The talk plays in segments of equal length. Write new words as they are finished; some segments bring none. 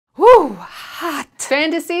hot.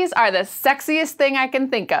 Fantasies are the sexiest thing I can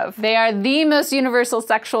think of. They are the most universal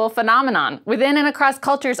sexual phenomenon. Within and across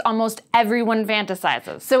cultures, almost everyone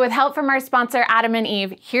fantasizes. So with help from our sponsor, Adam and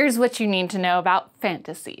Eve, here's what you need to know about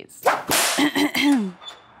fantasies.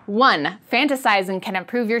 1. Fantasizing can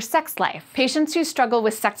improve your sex life. Patients who struggle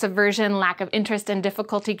with sex aversion, lack of interest, and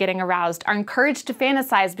difficulty getting aroused are encouraged to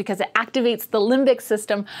fantasize because it activates the limbic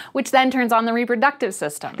system, which then turns on the reproductive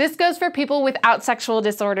system. This goes for people without sexual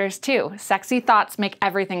disorders too. Sexy thoughts make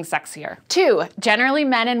everything sexier. 2. Generally,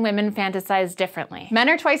 men and women fantasize differently. Men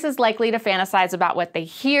are twice as likely to fantasize about what they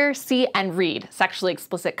hear, see, and read, sexually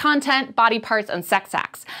explicit content, body parts, and sex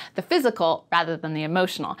acts. The physical rather than the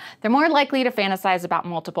emotional. They're more likely to fantasize about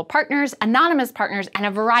multiple partners, anonymous partners, and a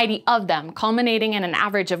variety of them, culminating in an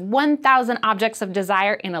average of 1,000 objects of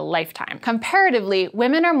desire in a lifetime. Comparatively,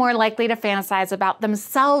 women are more likely to fantasize about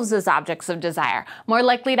themselves as objects of desire, more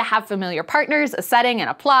likely to have familiar partners, a setting, and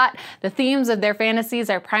a plot. The themes of their fantasies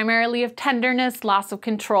are primarily of tenderness, loss of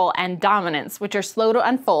control, and dominance, which are slow to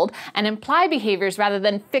unfold and imply behaviors rather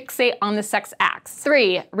than fixate on the sex acts.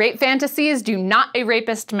 3. Rape fantasies do not a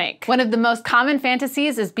rapist make. One of the most common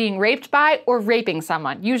fantasies is being raped by or raping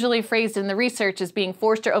someone, usually phrased in the research as being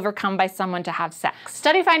forced or overcome by someone to have sex.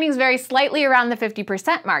 Study findings vary slightly around the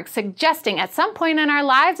 50% mark, suggesting at some point in our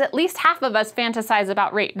lives, at least half of us fantasize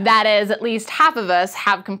about rape. That is, at least half of us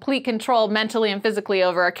have complete control mentally and physically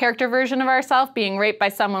over a character version of ourselves being raped by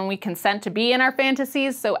someone we consent to be in our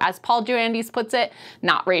fantasies, so as Paul Joandes puts it,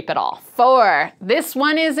 not rape at all. 4. This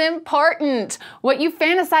one is important. What you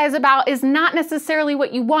fantasize about is not necessarily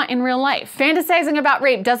what you want in real life. Fantasizing about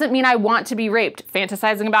rape doesn't mean I want to be raped.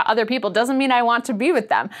 Fantasizing about other people doesn't mean I want to be with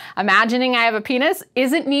them. Imagining I have a penis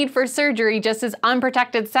isn't need for surgery, just as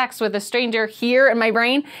unprotected sex with a stranger here in my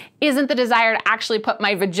brain isn't the desire to actually put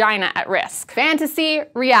my vagina at risk. Fantasy,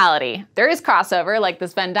 reality. There is crossover, like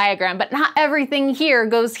this Venn diagram, but not everything here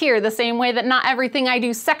goes here the same way that not everything I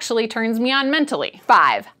do sexually turns me on mentally.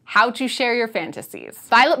 5. How to share your fantasies.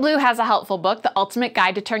 Violet Blue has a helpful book, The Ultimate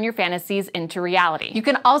Guide to Turn Your Fantasies into Reality. You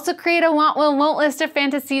can also create a want, will, won't list of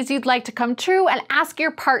fantasies you'd like to come true and ask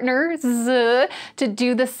your partners to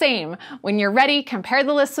do the same. When you're ready, compare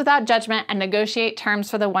the lists without judgment and negotiate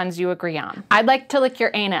terms for the ones you agree on. I'd like to lick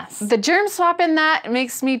your anus. The germ swap in that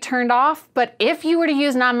makes me turned off, but if you were to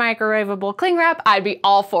use non-microwavable cling wrap, I'd be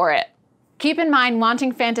all for it. Keep in mind,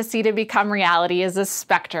 wanting fantasy to become reality is a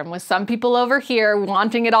spectrum, with some people over here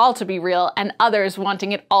wanting it all to be real and others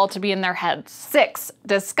wanting it all to be in their heads. 6.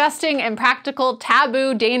 Disgusting, impractical,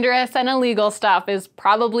 taboo, dangerous, and illegal stuff is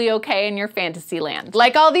probably okay in your fantasy land.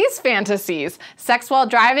 Like all these fantasies. Sex while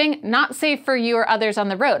driving, not safe for you or others on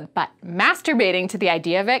the road, but masturbating to the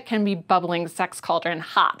idea of it can be bubbling sex cauldron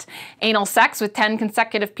hot. Anal sex with 10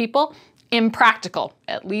 consecutive people, impractical,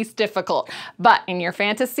 at least difficult. But in your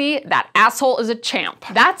fantasy, that asshole is a champ.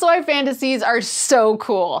 That's why fantasies are so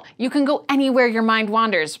cool. You can go anywhere your mind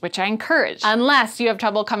wanders, which I encourage, unless you have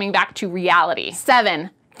trouble coming back to reality. 7.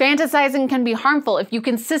 Fantasizing can be harmful if you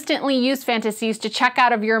consistently use fantasies to check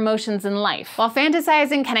out of your emotions in life. While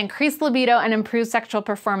fantasizing can increase libido and improve sexual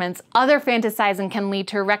performance, other fantasizing can lead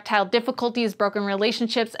to erectile difficulties, broken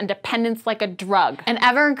relationships, and dependence like a drug. An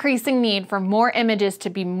ever-increasing need for more images to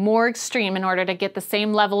be more extreme in order to get the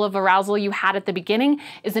same level of arousal you had at the beginning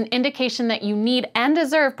is an indication that you need and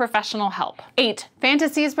deserve professional help. 8.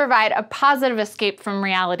 Fantasies provide a positive escape from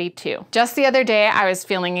reality too. Just the other day, I was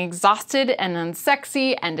feeling exhausted and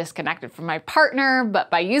unsexy and disconnected from my partner, but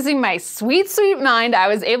by using my sweet, sweet mind, I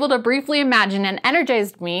was able to briefly imagine an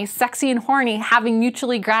energized me, sexy and horny, having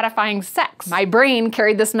mutually gratifying sex. My brain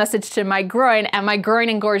carried this message to my groin, and my groin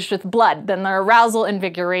engorged with blood. Then the arousal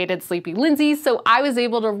invigorated sleepy Lindsay, so I was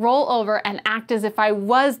able to roll over and act as if I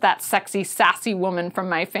was that sexy, sassy woman from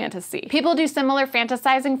my fantasy. People do similar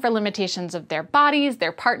fantasizing for limitations of their bodies,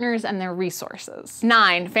 their partners, and their resources.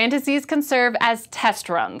 9. Fantasies can serve as test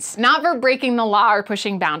runs. Not for breaking the law or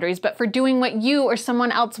pushing boundaries, but for doing what you or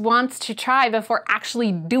someone else wants to try before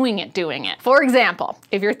actually doing it. For example,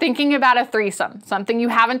 if you're thinking about a threesome, something you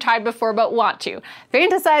haven't tried before but want to,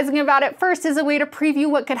 fantasizing about it first is a way to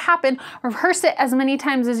preview what could happen, rehearse it as many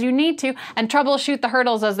times as you need to, and troubleshoot the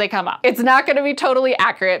hurdles as they come up. It's not going to be totally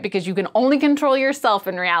accurate because you can only control yourself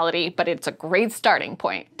in reality, but it's a great starting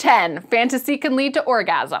point. 10. Fantasy can lead to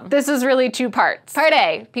orgasm. This is really 2 parts. Part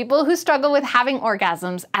A, people who struggle with having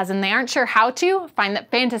orgasms, as in they aren't sure how to, find that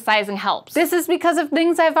that fantasizing helps. This is because of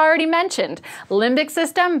things I've already mentioned. Limbic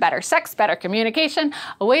system, better sex, better communication,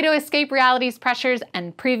 a way to escape reality's pressures,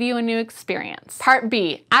 and preview a new experience. Part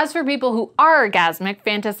B. As for people who are orgasmic,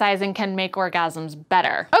 fantasizing can make orgasms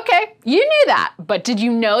better. Okay, you knew that, but did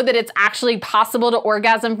you know that it's actually possible to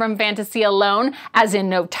orgasm from fantasy alone? As in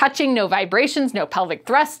no touching, no vibrations, no pelvic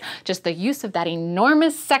thrust, just the use of that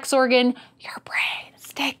enormous sex organ, your brain.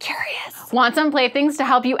 Stay curious. Want some playthings to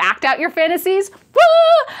help you act out your fantasies?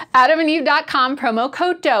 Woo! AdamandEve.com promo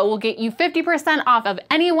code DOE will get you 50% off of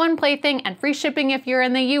any one plaything and free shipping if you're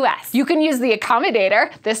in the US. You can use the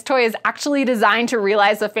accommodator. This toy is actually designed to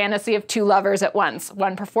realize the fantasy of two lovers at once,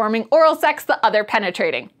 one performing oral sex, the other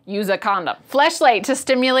penetrating. Use a condom. Fleshlight to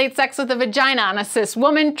stimulate sex with a vagina on a cis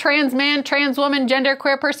woman, trans man, trans woman,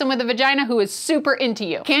 genderqueer person with a vagina who is super into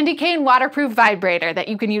you. Candy cane waterproof vibrator that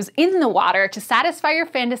you can use in the water to satisfy your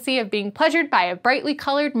fantasy of being pleasured by a brightly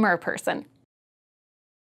colored mer person.